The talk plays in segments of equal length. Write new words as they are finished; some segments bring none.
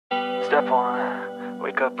Step 1,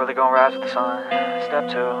 wake up early, gonna rise with the sun. Step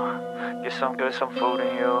 2, get some good, some food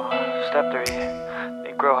in you. Step 3,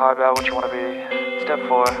 think real hard about what you wanna be. Step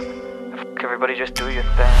 4, everybody just do your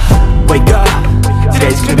thing. Wake up,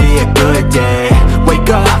 today's gonna be a good day. Wake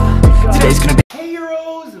up, today's gonna be... Hey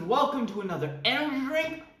heroes, and welcome to another energy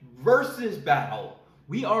drink versus battle.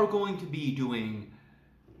 We are going to be doing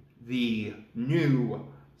the new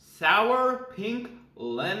Sour Pink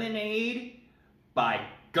Lemonade by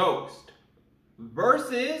Ghost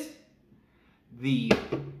versus the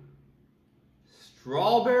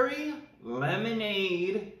Strawberry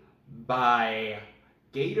Lemonade by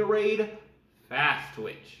Gatorade Fast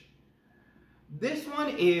Twitch. This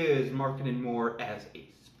one is marketed more as a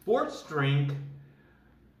sports drink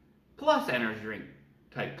plus energy drink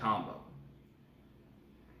type combo.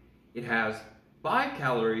 It has 5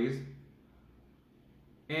 calories,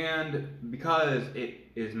 and because it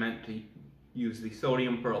is meant to use the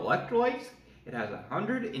sodium for electrolytes, it has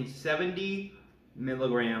 170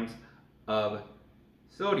 milligrams of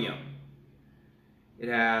sodium. It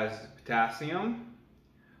has potassium,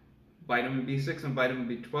 vitamin B6 and vitamin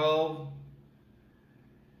B12,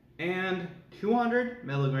 and 200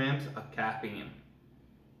 milligrams of caffeine.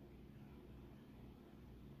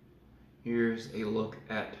 Here's a look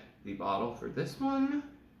at the bottle for this one.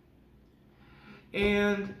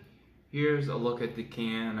 And here's a look at the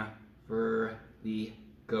can for the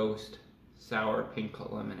Ghost Sour Pink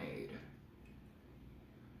Lemonade.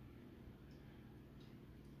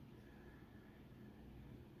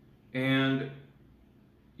 And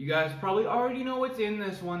you guys probably already know what's in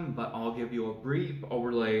this one, but I'll give you a brief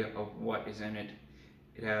overlay of what is in it.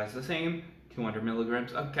 It has the same 200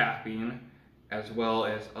 milligrams of caffeine, as well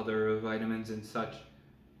as other vitamins and such,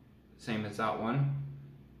 same as that one.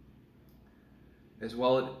 As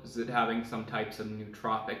well as it having some types of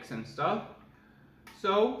nootropics and stuff.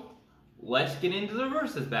 So, let's get into the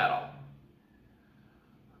versus battle.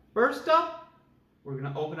 First up, we're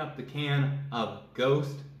gonna open up the can of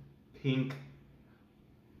Ghost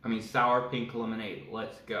Sour Pink Lemonade.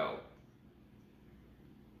 Let's go.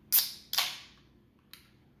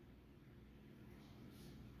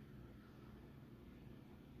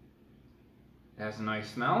 It has a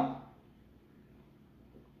nice smell.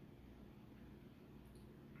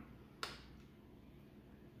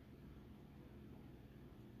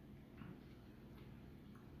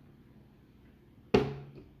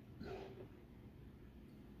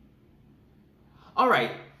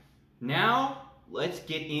 Alright, now let's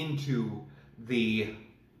get into the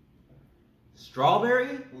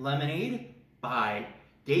Strawberry Lemonade by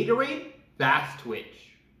Gatorade Fast Twitch.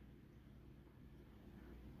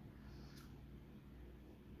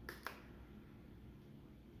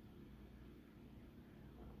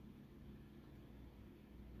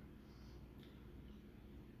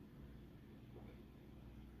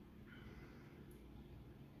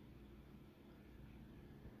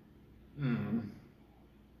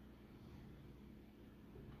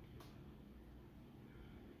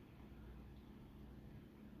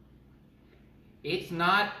 It's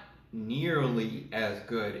not nearly as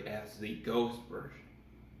good as the Ghost version,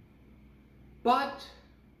 but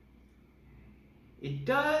it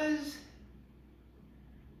does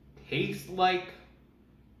taste like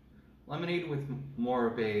lemonade with more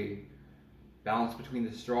of a balance between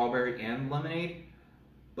the strawberry and lemonade,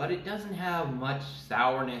 but it doesn't have much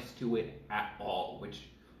sourness to it at all, which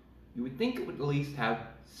you would think it would at least have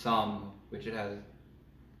some, which it has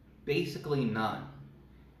basically none.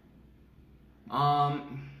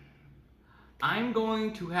 I'm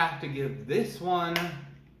going to have to give this one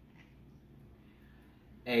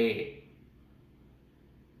a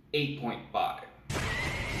 8.5.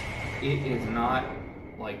 It is not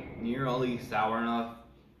like nearly sour enough.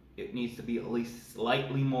 It needs to be at least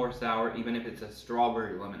slightly more sour. Even if it's a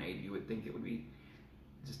strawberry lemonade, you would think it would be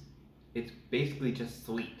just, it's basically just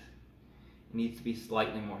sweet. It needs to be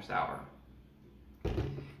slightly more sour.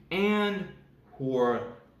 And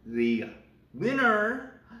for the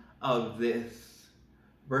winner of this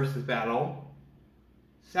versus battle,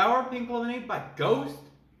 Sour Pink Lemonade by Ghost,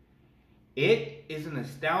 it is an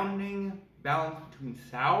astounding balance between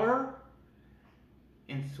sour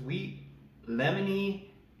and sweet, lemony,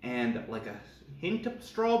 and like a hint of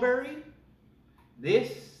strawberry.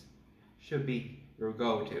 This should be your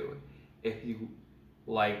go-to if you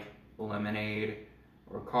like lemonade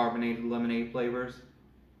or carbonated lemonade flavors.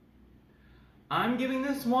 I'm giving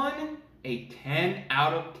this one a 10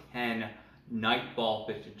 out of 10 Nightfall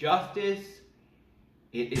Fist of Justice.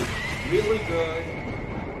 It is really good,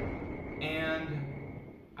 and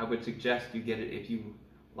I would suggest you get it if you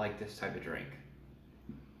like this type of drink.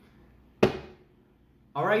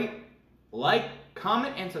 Alright, like,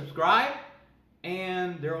 comment, and subscribe.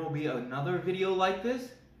 And there will be another video like this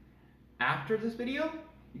after this video.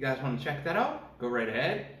 You guys want to check that out? Go right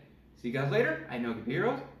ahead. See you guys later. I know Good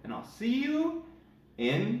Heroes, and I'll see you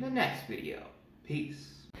in the next video.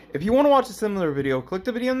 Peace. If you want to watch a similar video, click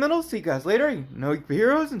the video in the middle. See you guys later. You know Good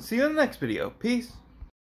Heroes, and see you in the next video. Peace.